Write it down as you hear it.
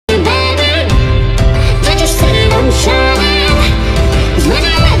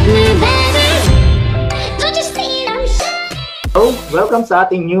Welcome sa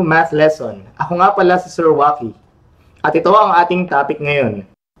ating new math lesson. Ako nga pala si Sir Waki. At ito ang ating topic ngayon.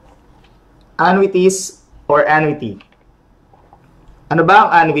 Annuities or annuity. Ano ba ang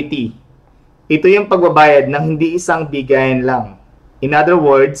annuity? Ito yung pagbabayad ng hindi isang bigayan lang. In other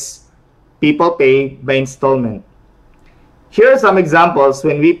words, people pay by installment. Here are some examples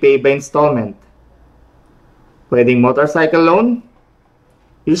when we pay by installment. Pwedeng motorcycle loan.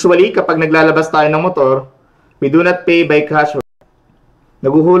 Usually, kapag naglalabas tayo ng motor, we do not pay by cash.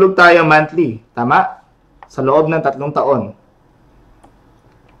 Naguhulog tayo monthly, tama? Sa loob ng 3 taon.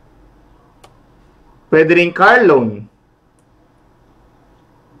 Pwede rin car loan.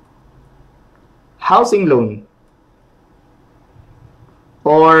 Housing loan.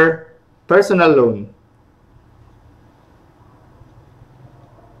 Or personal loan.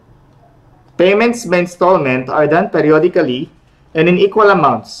 Payments by installment are done periodically and in equal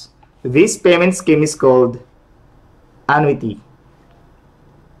amounts. This payment scheme is called annuity.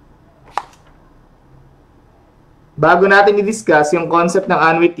 Bago natin i-discuss yung concept ng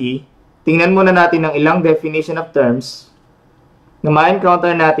annuity, tingnan muna natin ang ilang definition of terms na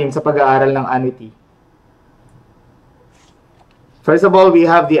ma-encounter natin sa pag-aaral ng annuity. First of all, we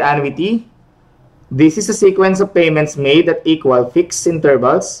have the annuity. This is a sequence of payments made at equal fixed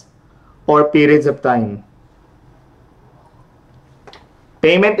intervals or periods of time.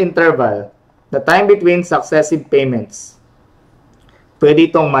 Payment interval, the time between successive payments. Pwede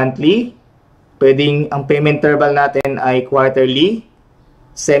itong monthly, pwedeng ang payment interval natin ay quarterly,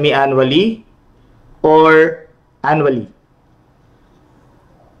 semi-annually, or annually.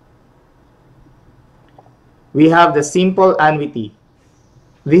 We have the simple annuity.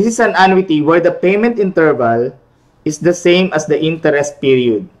 This is an annuity where the payment interval is the same as the interest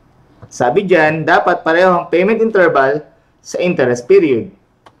period. Sabi dyan, dapat pareho ang payment interval sa interest period.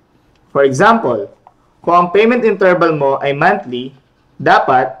 For example, kung ang payment interval mo ay monthly,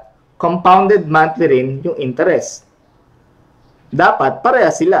 dapat compounded monthly rin yung interest. Dapat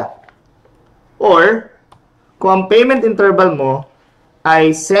pareha sila. Or, kung ang payment interval mo ay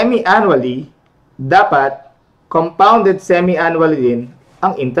semi-annually, dapat compounded semi-annually din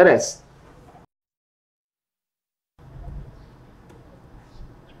ang interest.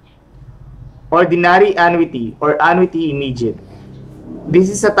 Ordinary annuity or annuity immediate.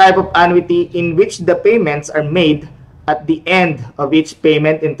 This is a type of annuity in which the payments are made at the end of each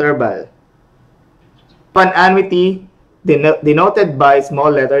payment interval. An annuity denoted by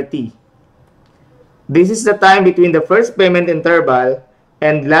small letter t. This is the time between the first payment interval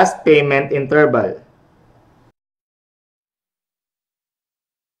and last payment interval.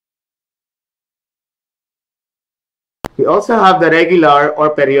 We also have the regular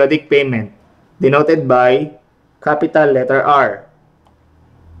or periodic payment, denoted by capital letter R.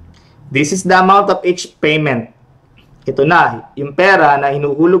 This is the amount of each payment. Ito na, yung pera na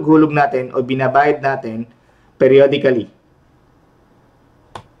hinuhulog-hulog natin o binabayad natin periodically.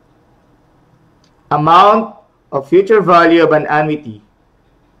 Amount of future value of an annuity,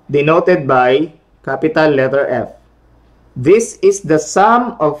 denoted by capital letter F. This is the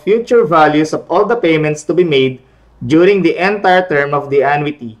sum of future values of all the payments to be made during the entire term of the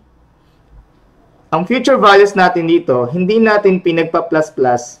annuity. Ang future values natin dito, hindi natin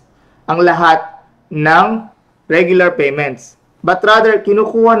pinagpa-plus-plus ang lahat ng regular payments. But rather,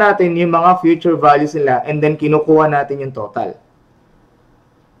 kinukuha natin yung mga future values nila and then kinukuha natin yung total.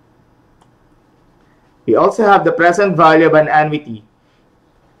 We also have the present value of an annuity,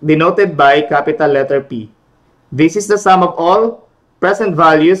 denoted by capital letter P. This is the sum of all present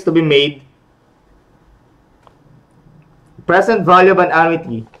values to be made. Present value of an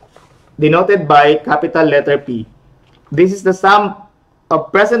annuity, denoted by capital letter P. This is the sum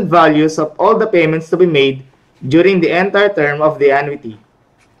of present values of all the payments to be made during the entire term of the annuity.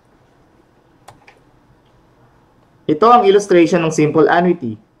 Ito ang illustration ng simple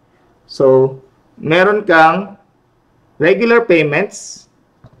annuity. So, meron kang regular payments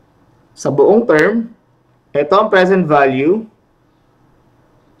sa buong term. Ito ang present value.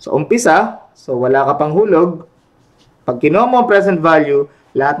 So, umpisa, so wala ka pang hulog. Pag kinuha mo ang present value,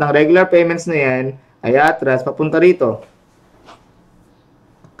 lahat ng regular payments na yan ay atras papunta rito.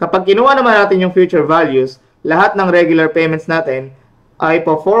 Kapag kinuha naman natin yung future values, lahat ng regular payments natin ay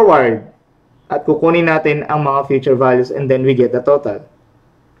pa-forward at kukunin natin ang mga future values and then we get the total.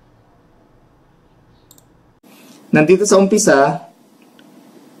 Nandito sa umpisa,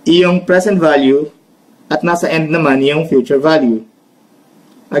 yung present value at nasa end naman yung future value.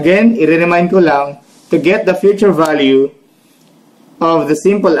 Again, i-remind ko lang, to get the future value of the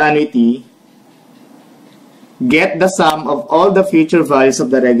simple annuity, get the sum of all the future values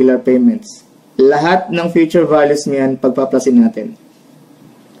of the regular payments. Lahat ng future values niyan pagpaplasin natin.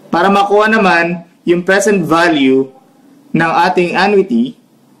 Para makuha naman yung present value ng ating annuity,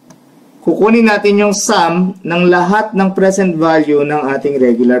 kukunin natin yung sum ng lahat ng present value ng ating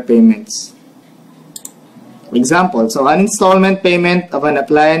regular payments. Example, so an installment payment of an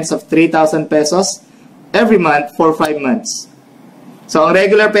appliance of 3,000 pesos every month for 5 months. So ang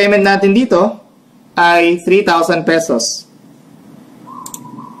regular payment natin dito ay 3,000 pesos.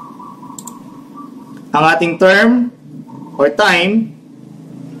 Ang ating term or time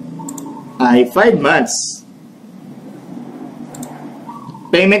ay 5 months.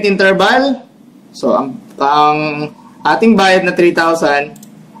 Payment interval, so ang ating bayad na 3,000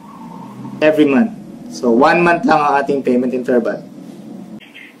 every month. So 1 month lang ang ating payment interval.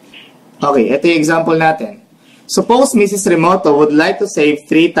 Okay, ito yung example natin. Suppose Mrs. Remoto would like to save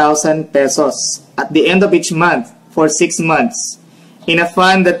 3,000 pesos at the end of each month for 6 months in a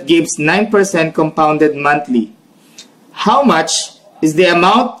fund that gives 9% compounded monthly. How much is the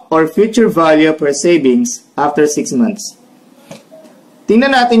amount or future value per savings after 6 months?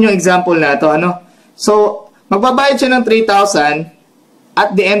 Tingnan natin yung example na ito. So, magbabayad siya ng 3,000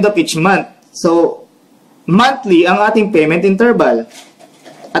 at the end of each month. So, monthly ang ating payment interval.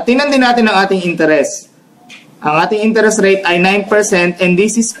 At tingnan din natin ang ating interest. Ang ating interest rate ay 9% and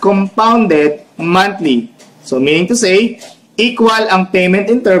this is compounded monthly. So, meaning to say, equal ang payment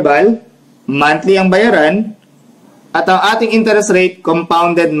interval, monthly ang bayaran, at ang ating interest rate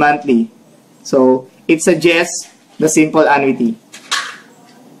compounded monthly. So, it suggests the simple annuity.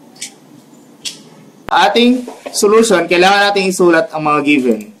 Ating solution, kailangan natin isulat ang mga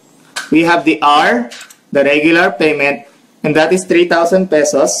given. We have the R, the regular payment, and that is 3,000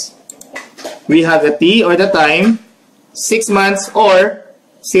 pesos. We have the T or the time, 6 months or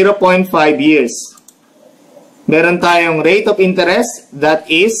 0.5 years. Meron tayong rate of interest, that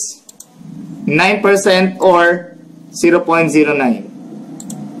is 9% or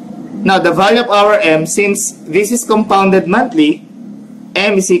 0.09. Now, the value of our M, since this is compounded monthly,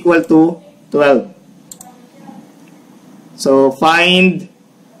 M is equal to 12. So, find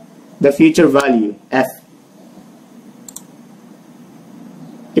the future value, F.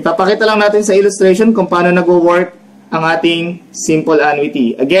 Ipapakita lang natin sa illustration kung paano nag-work ang ating simple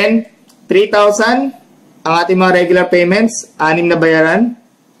annuity. Again, 3,000 ang ating mga regular payments, 6 na bayaran.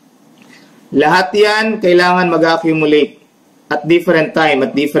 Lahat yan kailangan mag-accumulate at different time,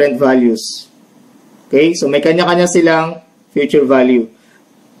 at different values. Okay? So, may kanya-kanya silang future value.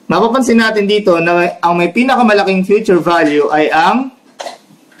 Mapapansin natin dito na ang may pinakamalaking future value ay ang,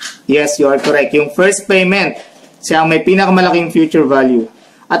 yes, you are correct, yung first payment. Siya ang may pinakamalaking future value.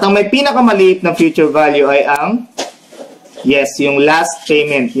 At ang may pinakamaliit na future value ay ang, yes, yung last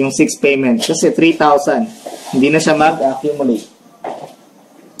payment, yung 6th payment. Kasi 3,000. Hindi na siya mag-accumulate.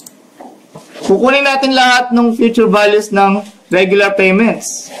 Kukunin natin lahat ng future values ng regular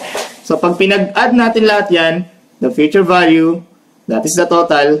payments. So, pag pinag-add natin lahat yan, the future value, that is the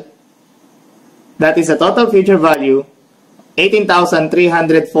total future value,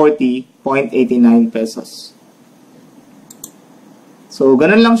 18,340.89 pesos. So,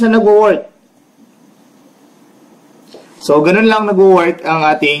 ganun lang siya nag-work. So, ganun lang nag-work ang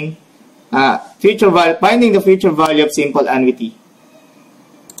ating finding the future value of simple annuity.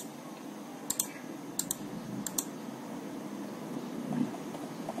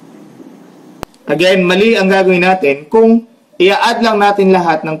 Again, mali ang gagawin natin kung i-add lang natin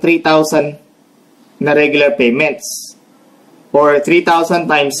lahat ng 3,000 na regular payments. Or 3,000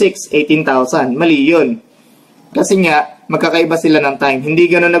 times 6, 18,000. Mali yun. Kasi nga, magkakaiba sila ng time. Hindi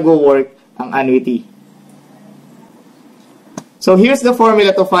ganun nag-work ang annuity. So, here's the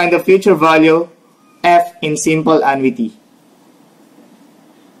formula to find the future value F in simple annuity.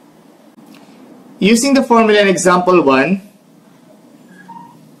 Using the formula in example 1,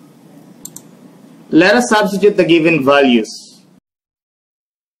 let us substitute the given values.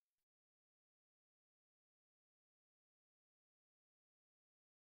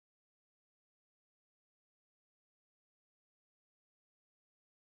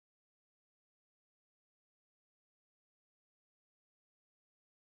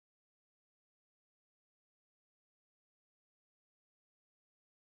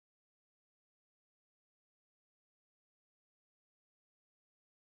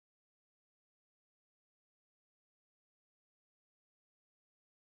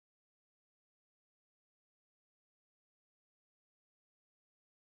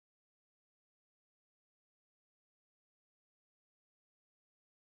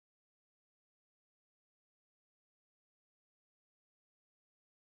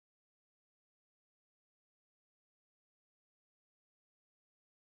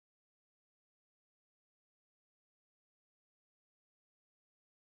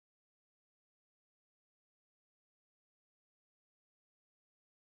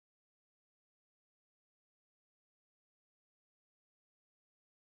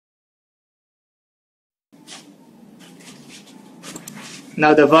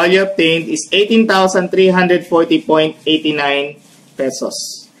 Now, the value obtained is 18,340.89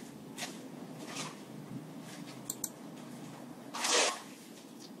 pesos.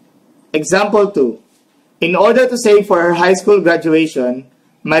 Example 2. In order to save for her high school graduation,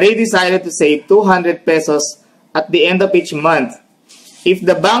 Marie decided to save 200 pesos at the end of each month. If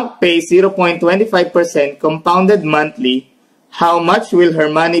the bank pays 0.25% compounded monthly, how much will her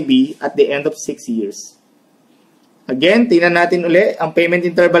money be at the end of 6 years? Again, tingnan natin uli ang payment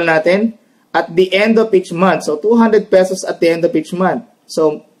interval natin at the end of each month. So, 200 pesos at the end of each month.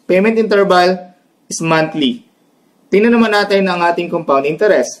 So, payment interval is monthly. Tingnan naman natin ang ating compound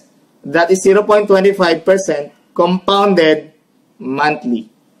interest. That is 0.25% compounded monthly.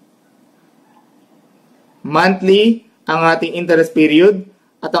 Monthly ang ating interest period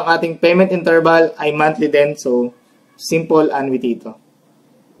at ang ating payment interval ay monthly din. So, simple annuity ito.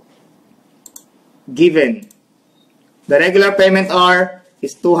 Given. The regular payment R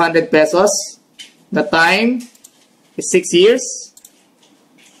is 200 pesos. The time is 6 years.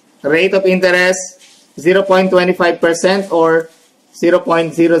 Rate of interest 0.25% or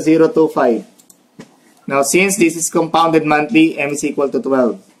 0.0025. Now, since this is compounded monthly, M is equal to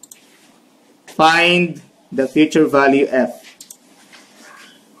 12. Find the future value F.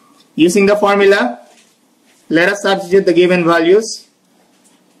 Using the formula, let us substitute the given values.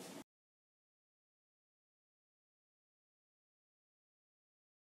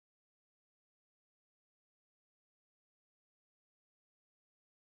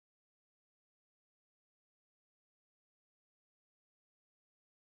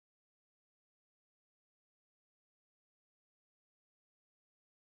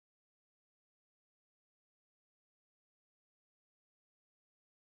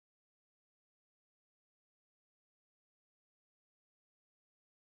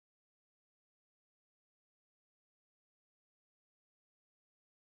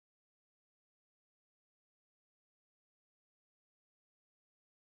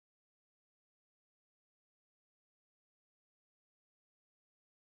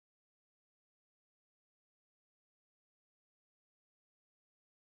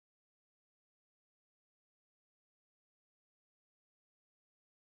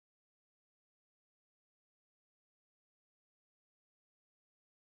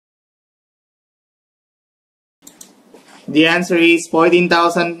 The answer is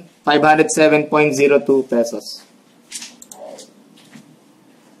 14,507.02 pesos.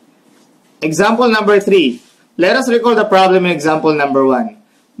 Example number 3. Let us recall the problem in example number 1.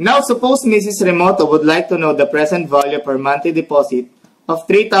 Now, suppose Mrs. Remoto would like to know the present value of her monthly deposit of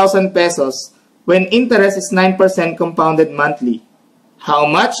 3,000 pesos when interest is 9% compounded monthly. How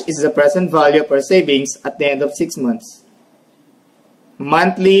much is the present value of her savings at the end of 6 months?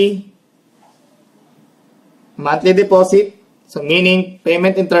 Monthly deposit, so meaning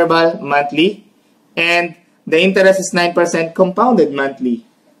payment interval monthly, and the interest is 9% compounded monthly.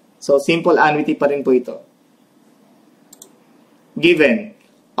 So, simple annuity pa rin po ito. Given,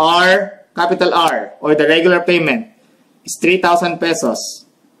 R, capital R, or the regular payment, is 3,000 pesos.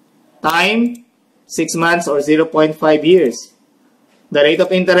 Time, 6 months or 0.5 years. The rate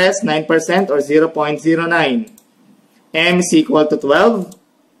of interest, 9% or 0.09. M is equal to 12.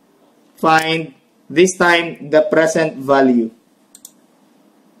 Find, this time, the present value.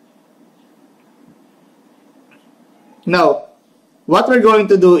 Now, what we're going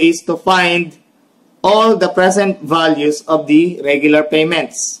to do is to find all the present values of the regular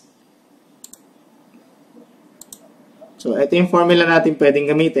payments. So, ito yung formula natin pwedeng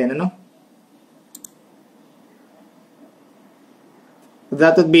gamitin. Ano?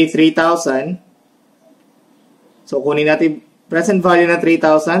 That would be 3,000. So, kunin natin present value na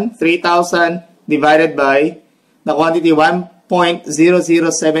 3,000. 3,000 divided by the quantity 1.0075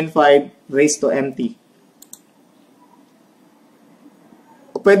 raised to MT.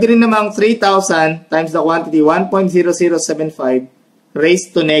 Pwede rin namang 3,000 times the quantity 1.0075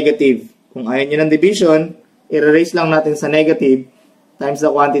 raised to negative. Kung ayaw nyo ng division, i-raise lang natin sa negative times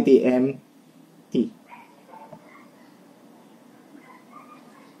the quantity MT.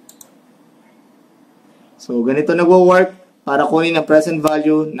 So, ganito nagwo-work para kunin ang present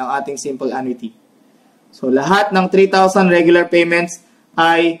value ng ating simple annuity. So, lahat ng 3,000 regular payments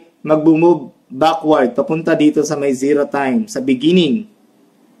ay mag-move backward, papunta dito sa may 0 time, sa beginning.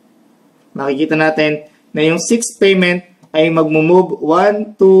 Makikita natin na yung 6th payment ay mag-move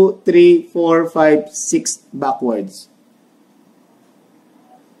 1, 2, 3, 4, 5, 6 backwards.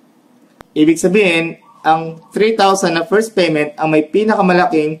 Ibig sabihin, ang 3,000 na first payment ang may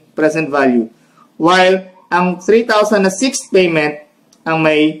pinakamalaking present value. While ang 3,000 na 6th payment ang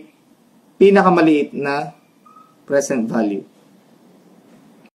may pinakamaliit na present value.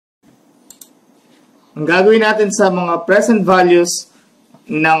 Ang gagawin natin sa mga present values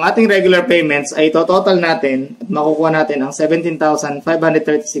ng ating regular payments ay total natin at makukuha natin ang 17,536.79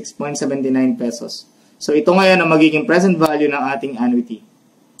 pesos. So ito ngayon ang magiging present value ng ating annuity.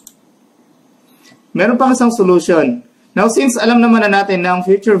 Meron pang isang solution. Now since alam naman na natin na ang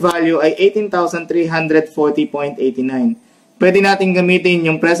future value ay 18,340.89, pwede natin gamitin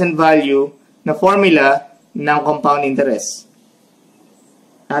yung present value na formula ng compound interest.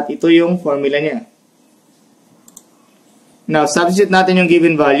 At ito yung formula niya. Now, substitute natin yung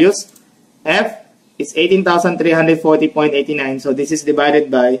given values. F is 18,340.89. So, this is divided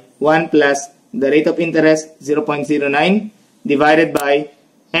by 1 plus the rate of interest, 0.09, divided by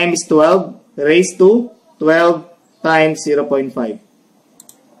M is 12, raised to 12 times 0.5.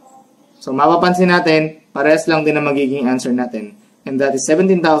 So, mapapansin natin, parehas lang din ang magiging answer natin. And that is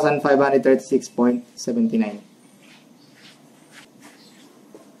 17,536.79.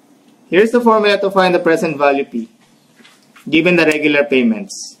 Here's the formula to find the present value P, given the regular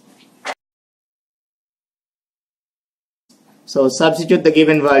payments. So, substitute the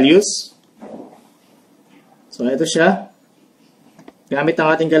given values. So, ito siya. Gamit ang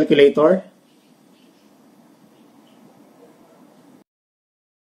ating calculator.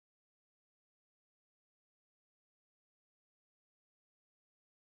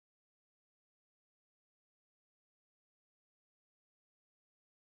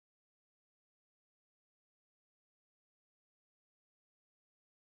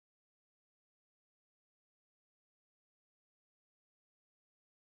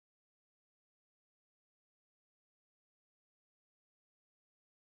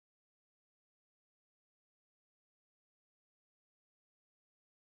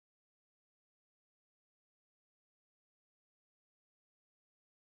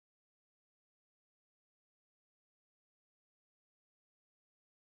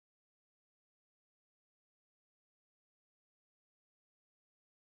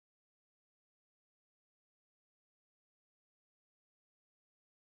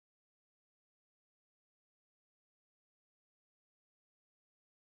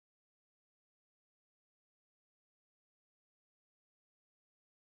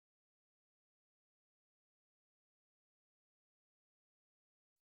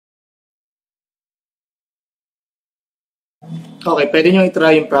 Okay, pwede nyo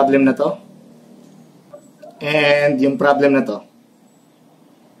i-try yung problem na to. And yung problem na to.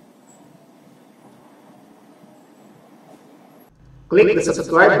 Click the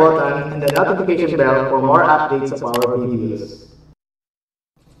subscribe button and the notification bell for more updates of our videos.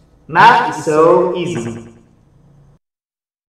 Math is so easy.